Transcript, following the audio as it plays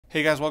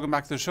Hey guys, welcome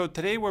back to the show.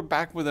 Today we're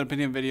back with an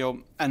opinion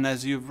video, and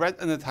as you've read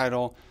in the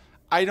title,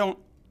 I don't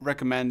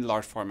recommend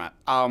large format.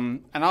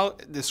 And I'll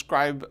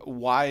describe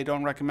why I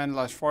don't recommend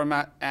large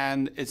format.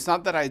 And it's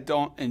not that I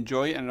don't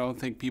enjoy it and I don't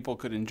think people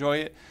could enjoy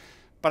it,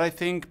 but I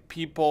think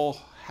people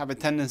have a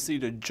tendency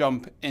to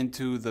jump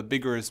into the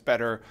bigger is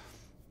better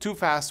too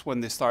fast when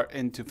they start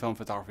into film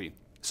photography.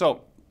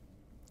 So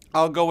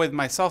I'll go with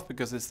myself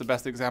because it's the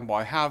best example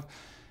I have.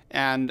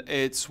 And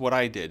it's what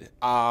I did.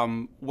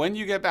 When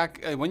you get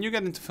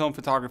into film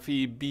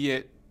photography, be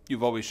it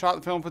you've always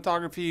shot film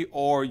photography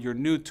or you're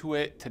new to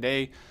it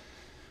today,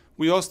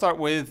 we all start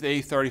with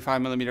a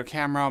 35mm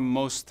camera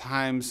most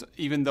times,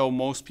 even though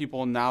most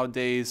people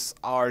nowadays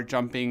are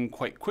jumping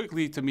quite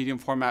quickly to medium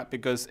format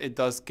because it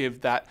does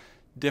give that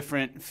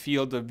different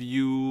field of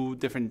view,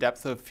 different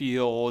depth of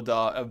field,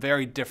 a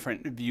very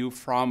different view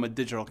from a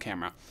digital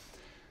camera.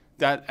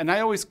 And I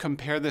always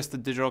compare this to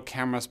digital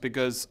cameras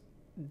because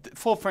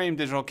full frame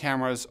digital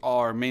cameras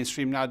are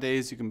mainstream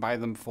nowadays. You can buy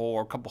them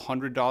for a couple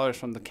 $100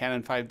 from the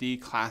Canon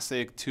 5D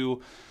Classic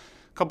to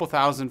a couple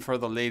thousand for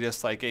the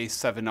latest like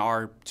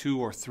A7R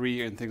 2 or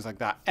 3 and things like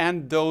that.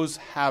 And those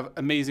have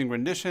amazing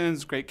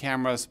renditions, great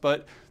cameras,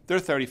 but they're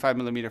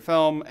 35mm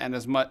film and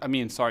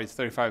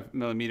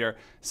 35mm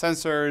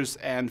sensors,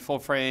 and full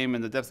frame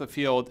and the depth of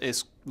field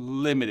is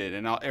limited,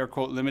 and I'll air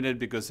quote limited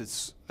because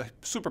it's a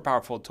super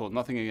powerful tool,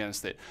 nothing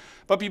against it.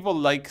 But people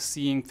like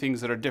seeing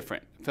things that are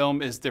different.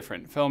 Film is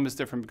different. Film is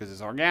different because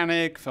it's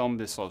organic. Film,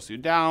 this slows you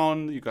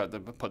down. You got to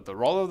put the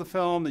roll of the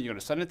film, then you got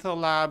to send it to the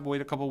lab,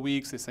 wait a couple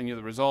weeks, they send you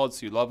the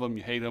results, you love them,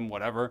 you hate them,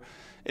 whatever.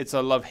 It's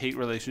a love-hate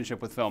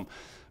relationship with film.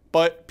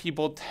 But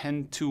people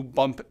tend to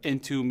bump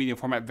into medium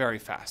format very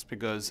fast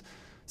because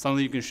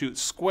suddenly you can shoot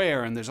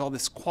square and there's all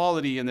this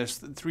quality and there's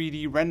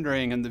 3D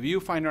rendering and the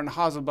viewfinder and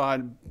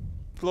Hasselblad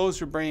blows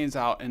your brains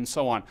out and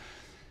so on.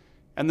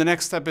 And the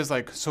next step is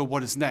like, so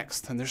what is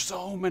next? And there's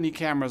so many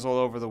cameras all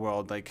over the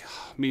world, like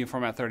medium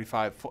format,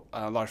 35,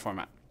 large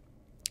format.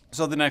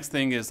 So the next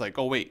thing is like,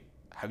 oh wait,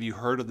 have you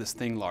heard of this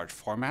thing, large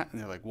format?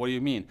 And they're like, what do you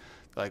mean?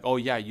 They're like, oh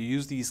yeah, you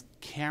use these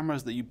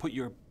cameras that you put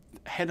your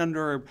head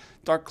under a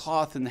dark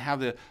cloth and have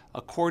the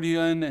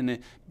accordion and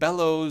it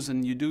bellows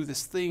and you do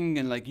this thing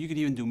and like you can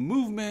even do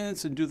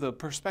movements and do the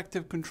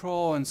perspective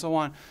control and so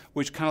on,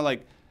 which kind of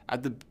like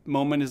at the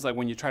moment is like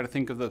when you try to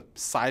think of the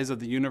size of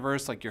the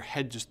universe, like your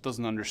head just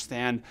doesn't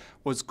understand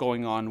what's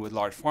going on with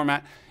large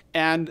format,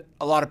 and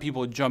a lot of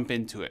people jump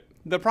into it.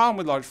 The problem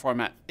with large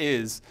format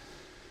is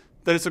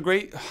that it's a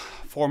great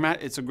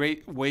format, it's a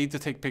great way to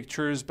take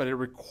pictures, but it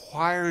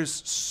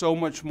requires so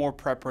much more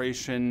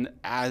preparation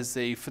as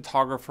a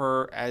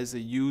photographer, as a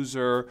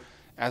user,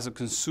 as a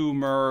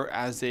consumer,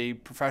 as a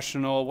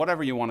professional,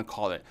 whatever you want to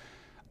call it.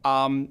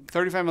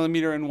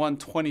 35mm and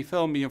 120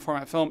 film, medium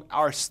format film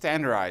are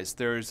standardized.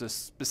 There's a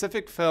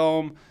specific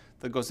film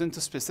that goes into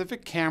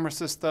specific camera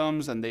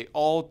systems and they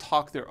all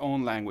talk their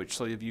own language.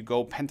 So if you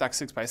go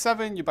Pentax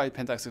 6x7, you buy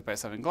Pentax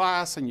 6x7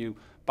 glass and you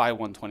buy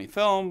 120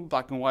 film,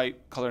 black and white,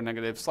 color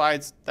negative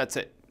slides, that's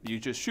it. You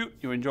just shoot,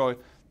 you enjoy,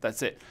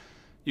 that's it.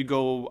 You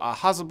go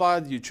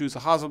Hasselblad, you choose a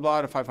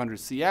Hasselblad, a 500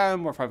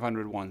 cm or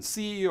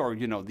 501c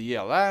or the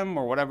ELM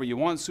or whatever you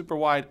want, super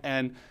wide,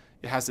 and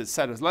it has its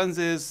set of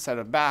lenses, set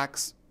of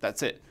backs,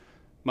 that's it.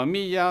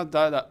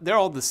 Mamiya, they're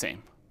all the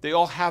same. They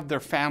all have their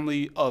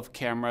family of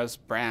cameras,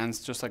 brands,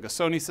 just like a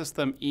Sony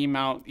system, E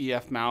mount,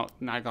 EF mount,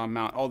 Nikon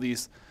mount, all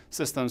these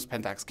systems,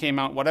 Pentax K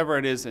mount, whatever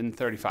it is in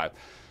 35.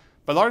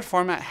 But large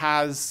format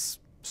has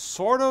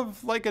sort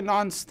of like a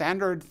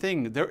non-standard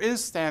thing. There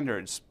is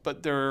standards,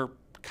 but they're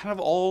kind of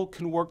all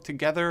can work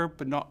together,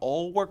 but not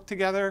all work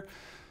together.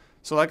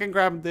 So I can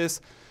grab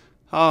this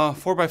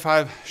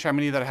 4x5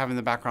 Chamonix that I have in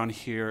the background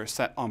here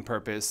set on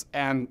purpose,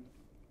 and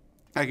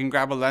I can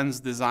grab a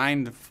lens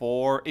designed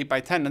for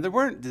 8x10. And they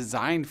weren't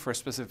designed for a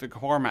specific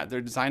format.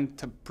 They're designed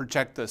to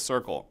project a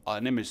circle,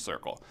 an image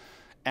circle.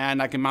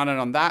 And I can mount it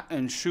on that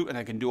and shoot, and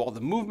I can do all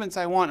the movements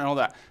I want and all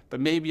that.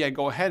 But maybe I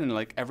go ahead and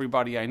like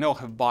everybody I know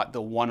have bought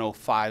the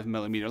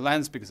 105mm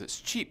lens because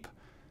it's cheap.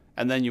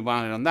 And then you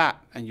mount it on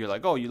that and you're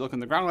like, oh, you look in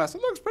the ground glass,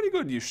 it looks pretty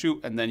good. You shoot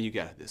and then you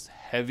get this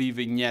heavy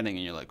vignetting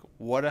and you're like,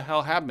 what the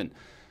hell happened?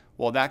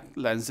 Well, that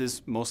lens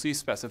is mostly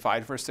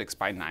specified for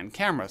 6x9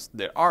 cameras.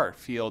 There are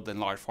field and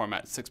large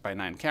format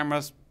 6x9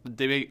 cameras. The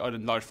debate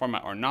on large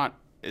format or not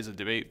is a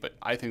debate, but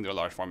I think they're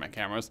large format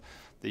cameras.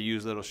 They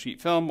use little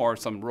sheet film or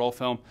some roll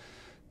film,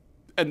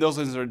 and those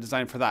lenses are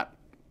designed for that.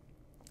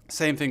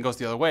 Same thing goes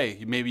the other way.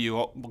 Maybe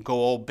you go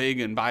all big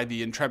and buy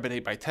the Intrepid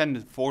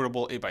 8x10,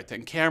 affordable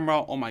 8x10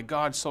 camera. Oh my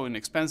God, so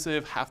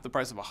inexpensive, half the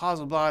price of a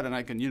Hasselblad, and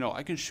I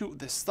can shoot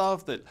this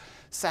stuff that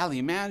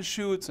Sally Mann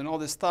shoots and all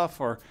this stuff,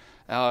 or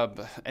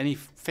any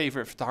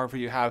favorite photographer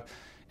you have,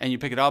 and you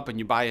pick it up and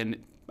you buy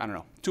an,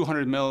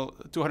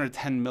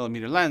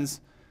 210mm lens.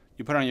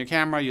 You put it on your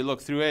camera, you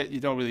look through it, you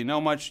don't really know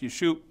much, you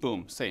shoot,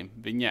 boom, same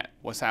vignette.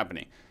 What's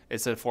happening?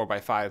 It's a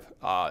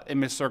 4x5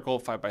 image circle,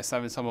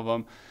 5x7, some of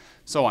them,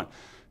 so on.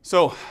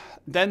 So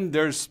then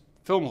there's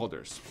film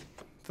holders.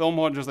 Film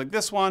holders like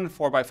this one,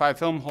 4x5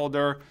 film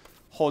holder,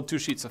 hold 2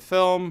 sheets of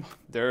film.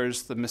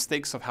 There's the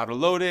mistakes of how to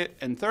load it.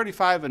 And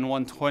 35 and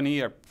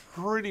 120 are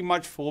pretty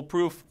much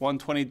foolproof.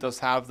 120 does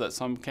have that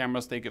some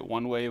cameras take it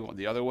one way or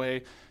the other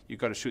way. You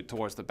got to shoot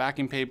towards the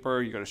backing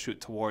paper. You got to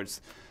shoot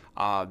towards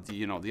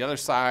the other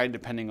side,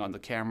 depending on the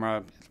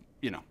camera.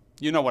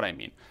 You know what I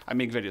mean. I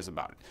make videos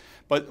about it.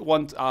 But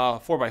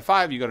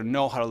 4x5, you got to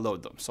know how to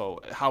load them. So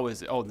how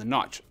is it? Oh, the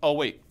notch. Oh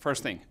wait,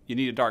 first thing, you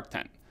need a dark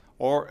tent,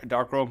 or a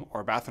dark room,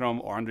 or a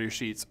bathroom, or under your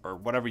sheets, or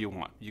whatever you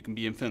want. You can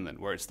be in Finland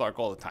where it's dark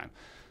all the time,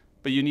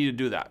 but you need to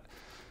do that.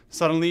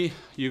 Suddenly,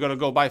 you got to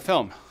go buy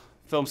film.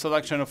 Film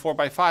selection of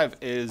 4x5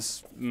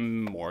 is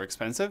more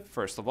expensive.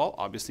 First of all,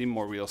 obviously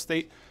more real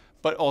estate,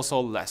 but also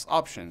less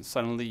options.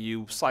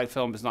 Suddenly, slide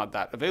film is not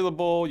that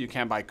available. You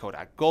can't buy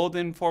Kodak Gold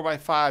in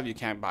 4x5. You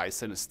can't buy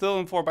Cinestill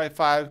in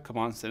 4x5. Come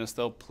on,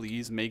 Cinestill,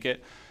 please make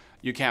it.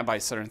 You can't buy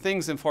certain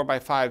things in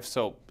 4x5,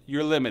 so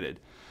you're limited.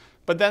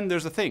 But then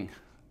there's a thing.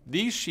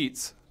 These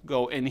sheets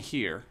go in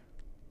here,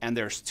 and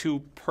there's 2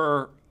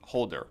 per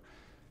holder.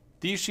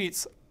 These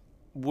sheets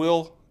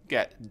will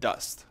get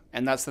dust,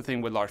 and that's the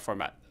thing with large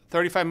format.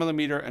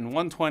 35mm and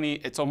 120,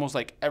 it's almost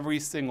like every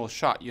single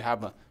shot you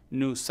have a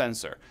new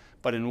sensor.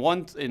 But in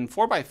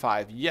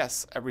 4x5,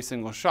 yes, every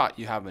single shot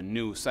you have a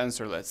new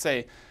sensor, let's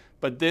say,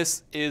 but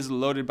this is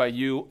loaded by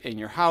you in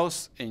your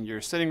house, in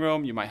your sitting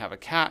room. You might have a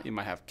cat, you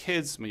might have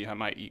kids, you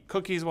might eat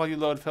cookies while you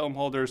load film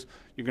holders.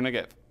 You're gonna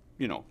get,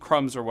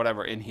 crumbs or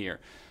whatever in here.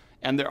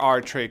 And there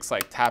are tricks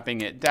like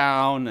tapping it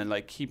down and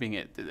like keeping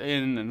it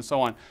in and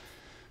so on.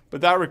 But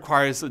that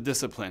requires a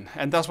discipline.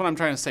 And that's what I'm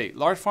trying to say.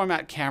 Large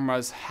format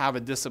cameras have a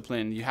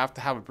discipline. You have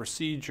to have a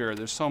procedure.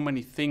 There's so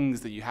many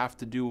things that you have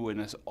to do in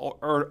this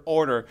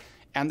order.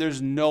 And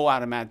there's no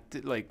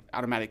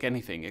automatic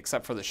anything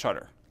except for the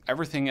shutter.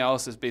 Everything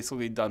else is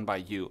basically done by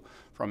you.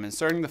 From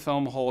inserting the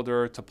film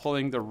holder to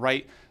pulling the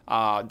right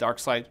dark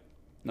side.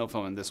 No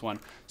film in this one.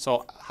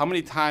 So how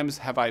many times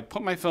have I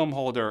put my film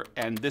holder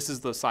and this is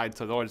the side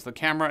towards the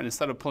camera, and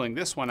instead of pulling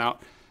this one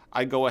out,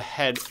 I go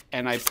ahead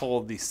and I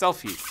pull the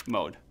selfie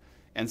mode.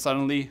 And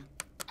suddenly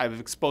I've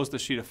exposed a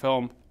sheet of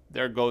film.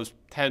 There goes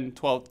 $10,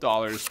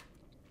 $12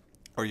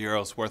 or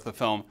euros worth of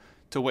film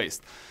to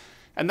waste.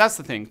 And that's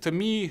the thing. To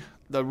me,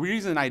 the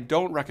reason I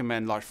don't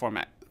recommend large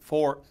format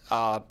for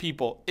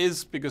people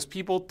is because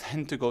people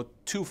tend to go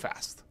too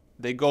fast.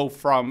 They go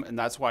from, and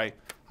that's why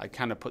I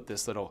kind of put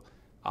this little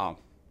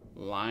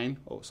line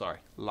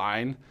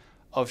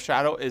of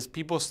shadow, is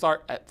people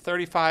start at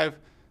 35,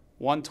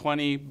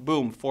 120,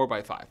 boom,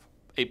 4x5,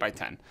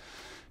 8x10.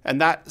 And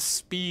that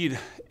speed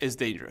is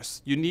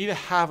dangerous. You need to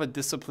have a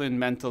discipline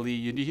mentally.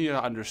 You need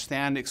to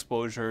understand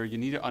exposure. You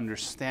need to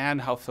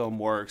understand how film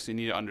works. You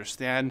need to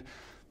understand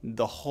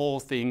the whole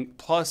thing.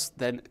 Plus,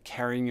 then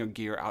carrying your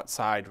gear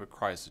outside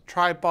requires a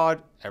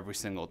tripod every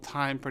single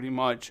time pretty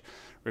much.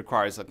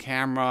 Requires a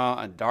camera,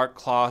 a dark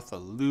cloth, a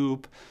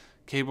loop,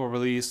 cable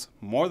release,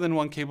 more than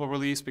one cable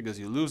release because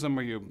you lose them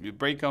or you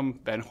break them.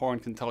 Ben Horn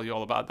can tell you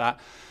all about that.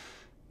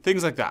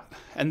 Things like that.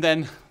 And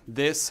then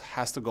this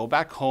has to go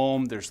back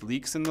home. There's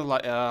leaks in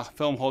the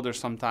film holder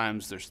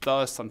sometimes. There's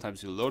dust.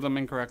 Sometimes you load them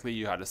incorrectly.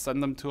 You had to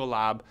send them to a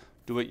lab.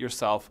 Do it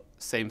yourself.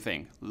 Same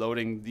thing.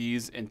 Loading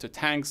these into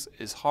tanks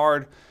is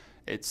hard.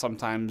 It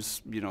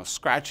sometimes,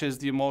 scratches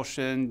the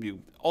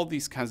emulsion, all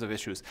these kinds of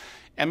issues.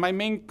 And my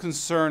main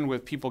concern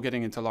with people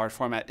getting into large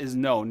format is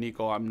no,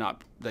 Nico, I'm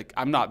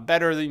not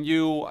better than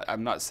you.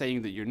 I'm not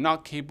saying that you're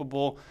not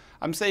capable.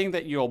 I'm saying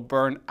that you'll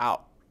burn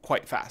out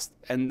quite fast.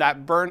 And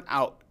that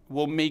burnout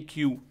will make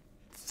you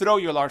throw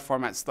your large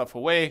format stuff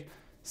away,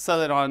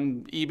 sell it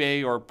on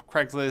eBay or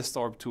Craigslist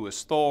or to a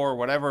store or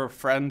whatever,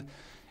 friend,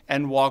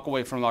 and walk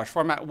away from large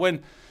format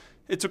when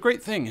it's a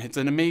great thing. It's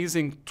an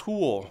amazing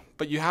tool,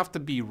 but you have to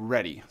be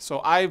ready. So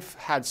I've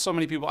had so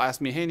many people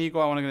ask me, hey, Nico,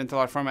 I want to get into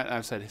large format. And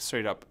I've said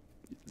straight up,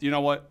 you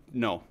know what?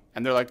 No.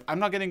 And they're like, I'm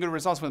not getting good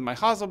results with my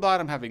Hasselblad.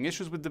 I'm having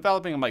issues with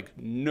developing. I'm like,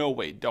 no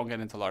way, don't get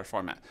into large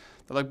format.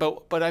 They're like,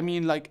 but I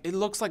mean, like, it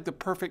looks like the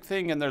perfect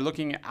thing. And they're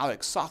looking at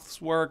Alex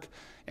Soth's work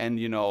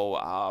and,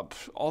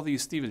 all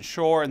these Stephen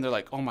Shore. And they're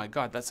like, oh my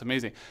God, that's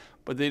amazing.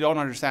 But they don't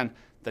understand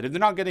that if they're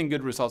not getting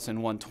good results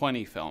in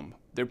 120 film,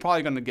 they're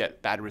probably going to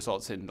get bad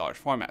results in large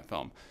format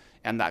film.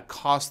 And that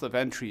cost of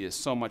entry is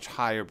so much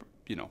higher,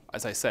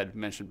 as I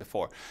mentioned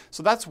before.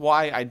 So that's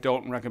why I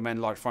don't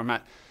recommend large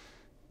format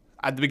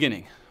at the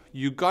beginning.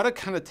 You got to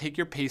kind of take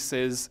your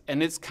paces,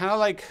 and it's kind of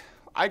like,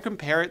 I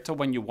compare it to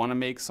when you want to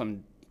make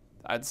some,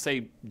 I'd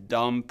say,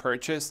 dumb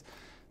purchase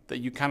that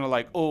you kind of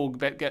like, oh,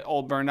 get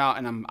all burned out,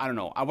 and I don't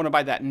know, I want to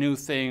buy that new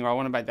thing, or I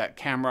want to buy that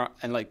camera,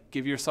 and like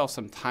give yourself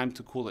some time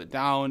to cool it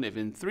down. If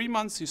in 3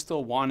 months you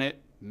still want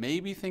it,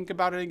 maybe think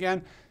about it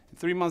again. In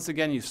 3 months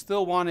again, you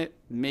still want it,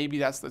 maybe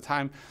that's the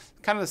time.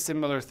 Kind of a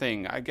similar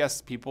thing. I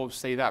guess people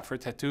say that for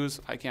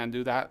tattoos. I can't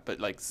do that, but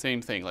like same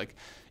thing. Like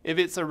if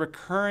it's a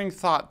recurring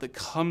thought that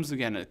comes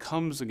again, it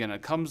comes again,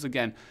 it comes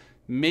again,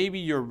 maybe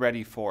you're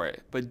ready for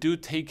it. But do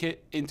take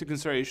it into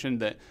consideration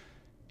that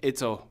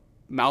it's a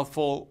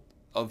mouthful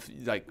of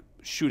like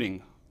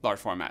shooting large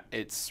format.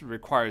 It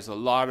requires a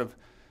lot of,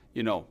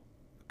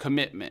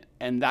 commitment.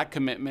 And that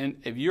commitment,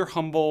 if you're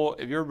humble,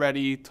 if you're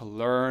ready to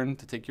learn,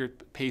 to take your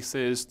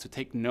paces, to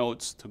take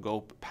notes, to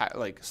go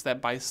like step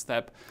by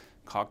step,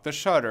 cock the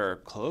shutter,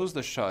 close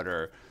the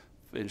shutter,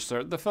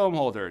 insert the film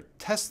holder,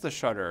 test the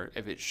shutter.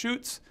 If it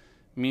shoots,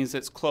 means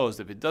it's closed.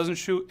 If it doesn't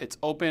shoot, it's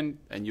open,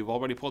 and you've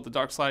already pulled the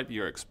dark slide.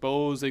 You're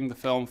exposing the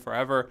film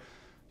forever.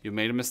 You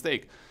made a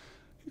mistake.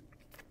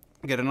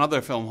 Get another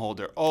film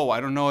holder. Oh,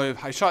 I don't know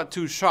if I shot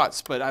 2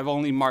 shots, but I've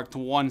only marked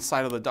one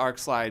side of the dark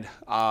slide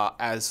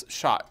as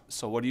shot.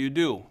 So what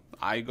do?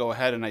 I go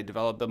ahead and I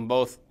develop them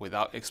both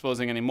without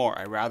exposing any more.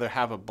 I rather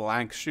have a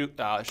blank sheet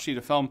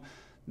of film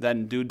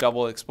than do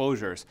double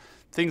exposures.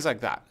 Things like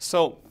that.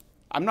 So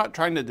I'm not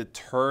trying to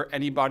deter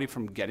anybody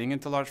from getting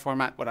into large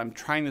format. What I'm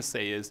trying to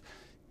say is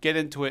get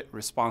into it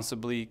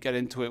responsibly, get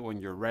into it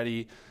when you're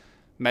ready,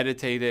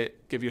 meditate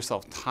it, give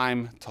yourself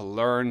time to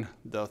learn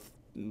the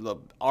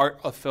art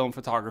of film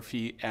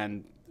photography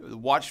and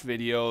watch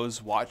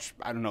videos,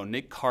 I don't know,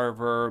 Nick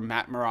Carver,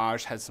 Matt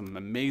Mirage has some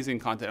amazing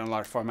content on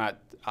large format,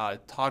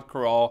 Todd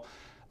Carroll,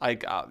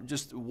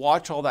 just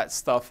watch all that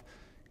stuff,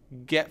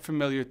 get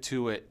familiar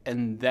to it,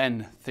 and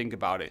then think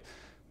about it.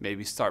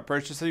 Maybe start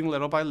purchasing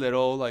little by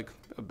little, like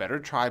a better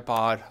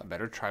tripod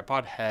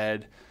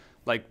head.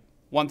 Like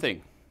one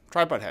thing,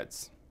 tripod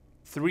heads,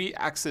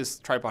 3-axis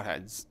tripod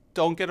heads.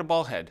 Don't get a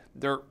ball head.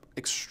 They're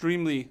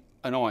extremely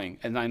annoying.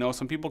 And I know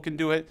some people can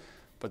do it,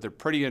 but they're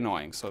pretty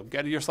annoying. So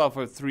get yourself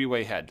a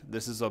 3-way head.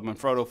 This is a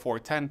Manfrotto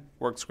 410,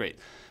 works great.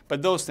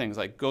 But those things,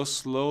 like go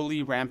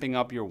slowly ramping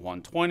up your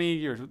 120,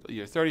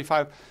 your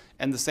 35,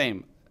 and the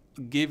same.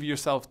 Give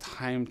yourself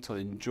time to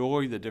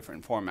enjoy the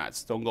different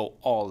formats. Don't go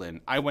all in.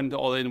 I went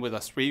all in with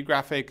a street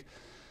graphic.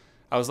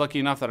 I was lucky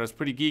enough that I was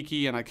pretty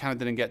geeky and I kind of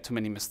didn't get too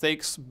many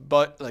mistakes,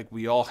 but like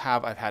we all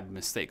have, I've had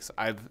mistakes.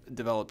 I've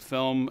developed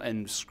film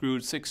and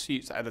screwed 6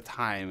 sheets at a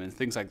time and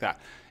things like that.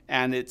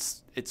 And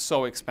it's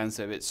so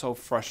expensive, it's so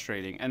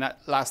frustrating. And that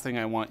last thing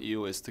I want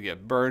you is to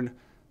get burned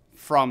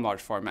from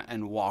large format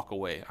and walk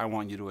away. I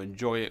want you to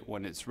enjoy it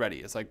when it's ready.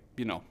 It's like,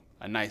 you know,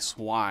 a nice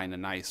wine, a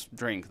nice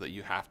drink that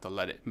you have to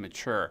let it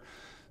mature.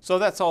 So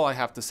that's all I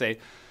have to say.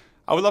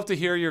 I would love to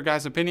hear your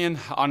guys' opinion.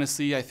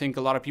 Honestly, I think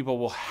a lot of people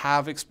will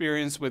have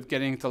experience with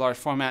getting into large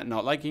format,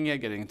 not liking it,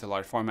 getting into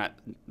large format,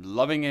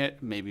 loving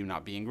it, maybe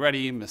not being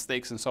ready,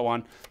 mistakes and so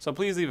on. So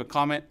please leave a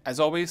comment. As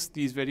always,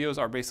 these videos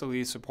are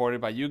basically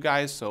supported by you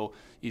guys. So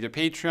either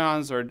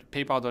Patreons or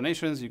PayPal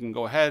donations, you can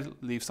go ahead,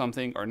 leave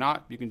something or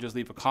not. You can just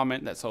leave a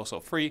comment. That's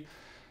also free.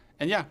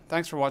 And yeah,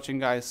 thanks for watching,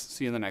 guys.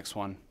 See you in the next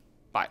one.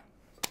 Bye.